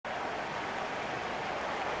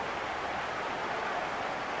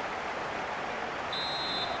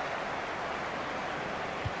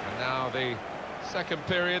Well, the second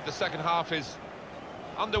period, the second half is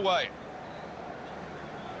underway.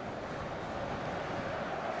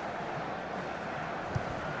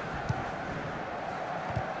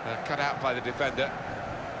 Cut out by the defender.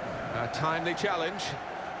 A timely challenge.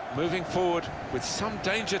 Moving forward with some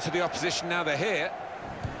danger to the opposition now they're here.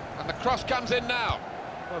 And the cross comes in now.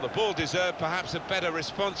 Well, the ball deserved perhaps a better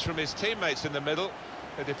response from his teammates in the middle.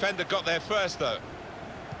 The defender got there first, though.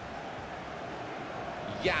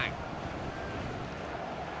 Yang.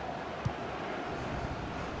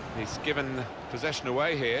 He's given possession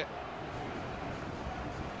away here.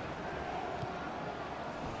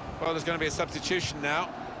 Well, there's going to be a substitution now.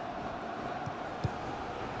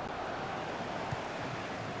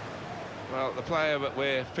 Well, the player that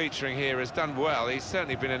we're featuring here has done well. He's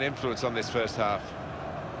certainly been an influence on this first half.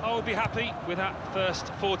 I would be happy with that first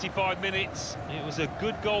 45 minutes. It was a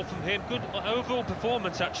good goal from him. Good overall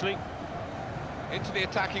performance, actually. Into the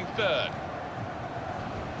attacking third.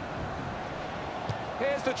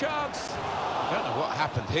 Here's the chance. I don't know what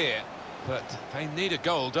happened here, but they need a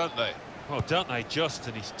goal, don't they? Well, don't they just?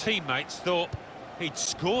 And his teammates thought he'd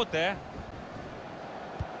scored there.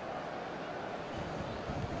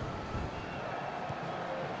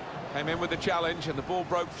 Came in with the challenge and the ball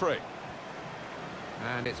broke free.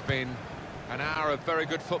 And it's been an hour of very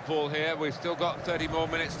good football here. We've still got 30 more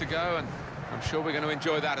minutes to go, and I'm sure we're going to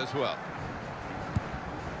enjoy that as well.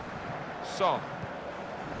 Son.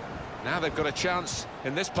 Now they've got a chance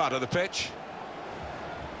in this part of the pitch.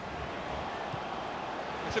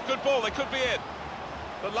 It's a good ball, they could be in.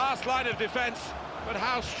 The last line of defence, but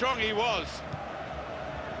how strong he was.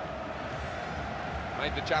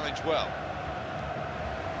 Made the challenge well.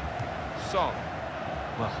 Son.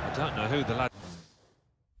 Well, I don't know who the lad...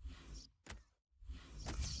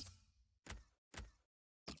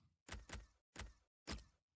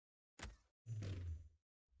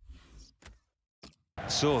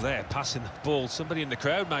 saw there, passing the ball. Somebody in the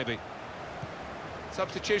crowd, maybe.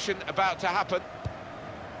 Substitution about to happen.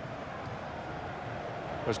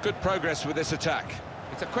 There's good progress with this attack.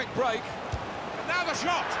 It's a quick break. And now the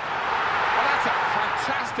shot! Well, that's a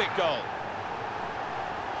fantastic goal.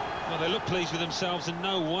 Well, they look pleased with themselves, and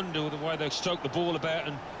no wonder the way they stroked the ball about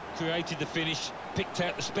and created the finish, picked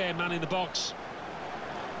out the spare man in the box.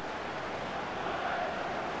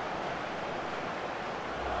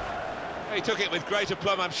 He took it with great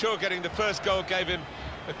aplomb. I'm sure getting the first goal gave him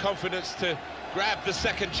the confidence to grab the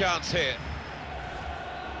second chance here.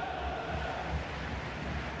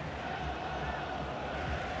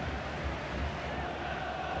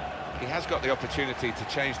 He has got the opportunity to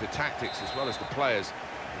change the tactics as well as the players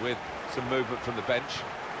with some movement from the bench.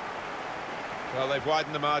 Well, they've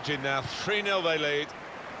widened the margin now. 3-0 they lead.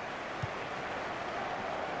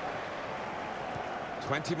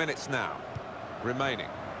 20 minutes now remaining.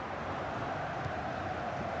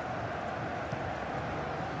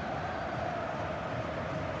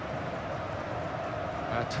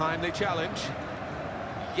 A timely challenge.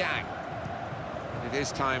 Yang. And it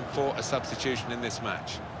is time for a substitution in this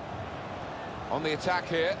match. On the attack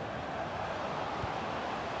here.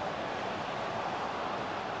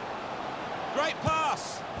 Great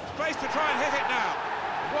pass. Space to try and hit it now.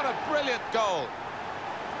 What a brilliant goal.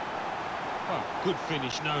 Well, good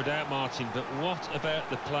finish, no doubt, Martin, but what about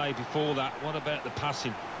the play before that? What about the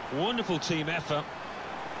passing? Wonderful team effort.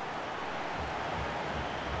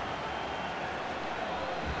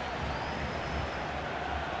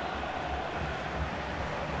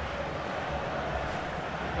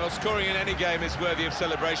 Well, scoring in any game is worthy of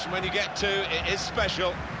celebration. When you get two, it is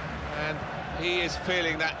special, and he is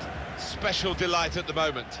feeling that special delight at the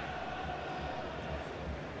moment.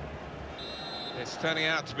 It's turning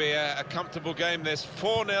out to be a comfortable game, this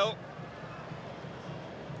 4-0.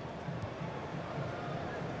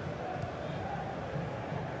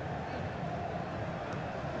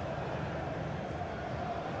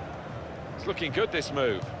 It's looking good, this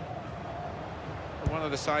move. One of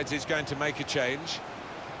the sides is going to make a change.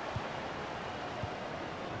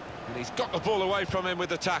 And he's got the ball away from him with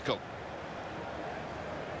the tackle.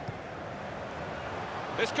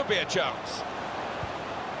 This could be a chance.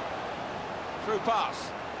 Through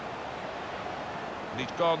pass. And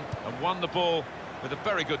he's gone and won the ball with a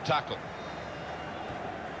very good tackle.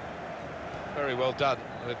 Very well done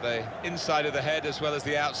with the inside of the head as well as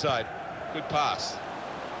the outside. Good pass.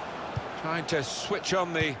 Trying to switch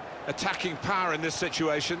on the attacking power in this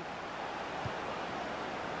situation.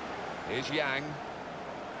 Here's Yang.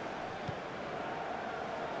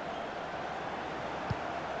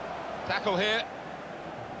 Tackle here.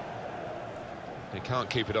 He can't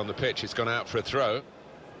keep it on the pitch, it's gone out for a throw.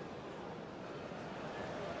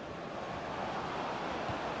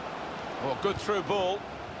 Oh, good through ball.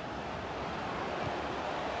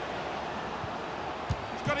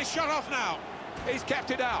 He's got his shot off now. He's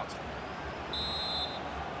kept it out.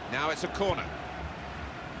 Now it's a corner.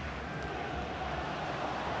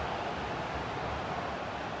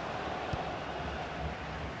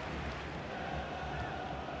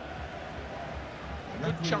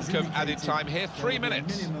 Good chunk of added time here, 3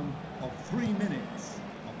 minutes. Minimum of 3 minutes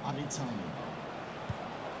of added time.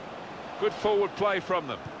 Good forward play from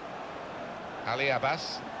them. Ali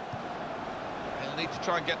Abbas. They'll need to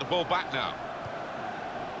try and get the ball back now.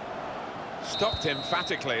 Stopped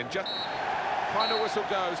emphatically and just... Final whistle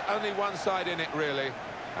goes, only one side in it really.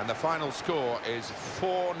 And the final score is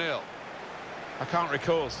 4-0. I can't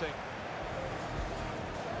recall seeing...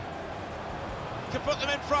 To put them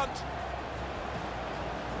in front.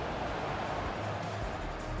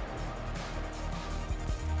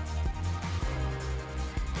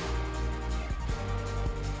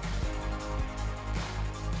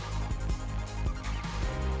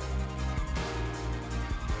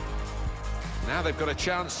 Now they've got a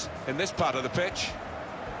chance in this part of the pitch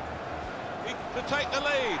to take the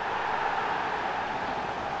lead.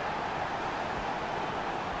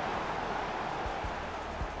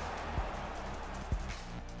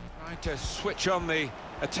 Trying to switch on the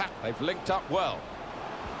attack. They've linked up well.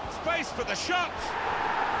 Space for the shot.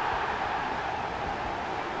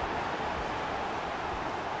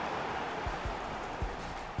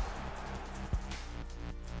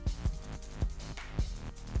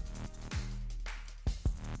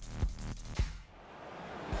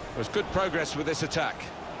 There's good progress with this attack.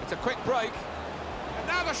 It's a quick break. And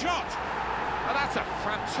now the shot! And that's a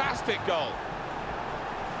fantastic goal.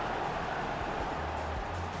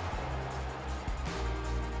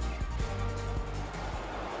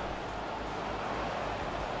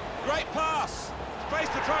 Great pass. Space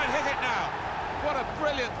to try and hit it now. What a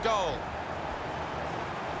brilliant goal.